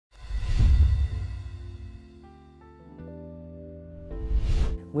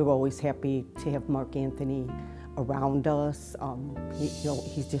we're always happy to have Mark Anthony around us.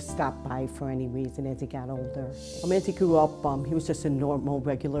 He just stopped by for any reason as he got older. As he grew up, he was just a normal,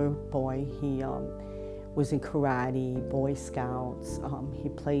 regular boy. He was in karate, Boy Scouts. He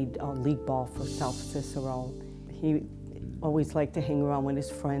played league ball for South Cicero. He always liked to hang around with his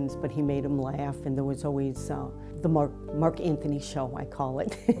friends, but he made them laugh, and there was always the Mark Anthony show, I call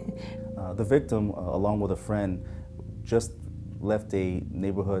it. The victim, along with a friend, just left a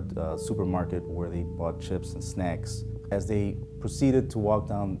neighborhood supermarket where they bought chips and snacks. As they proceeded to walk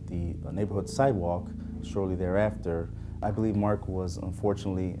down the neighborhood sidewalk shortly thereafter, I believe Mark was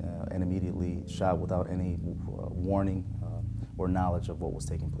unfortunately and immediately shot without any warning or knowledge of what was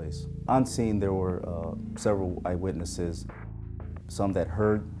taking place. On scene, there were several eyewitnesses, some that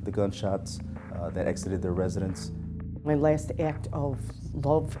heard the gunshots, that exited their residence. My last act of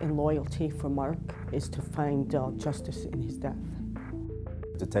love and loyalty for Mark is to find justice in his death.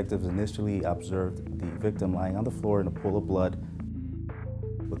 Detectives initially observed the victim lying on the floor in a pool of blood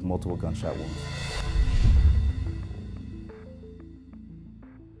with multiple gunshot wounds.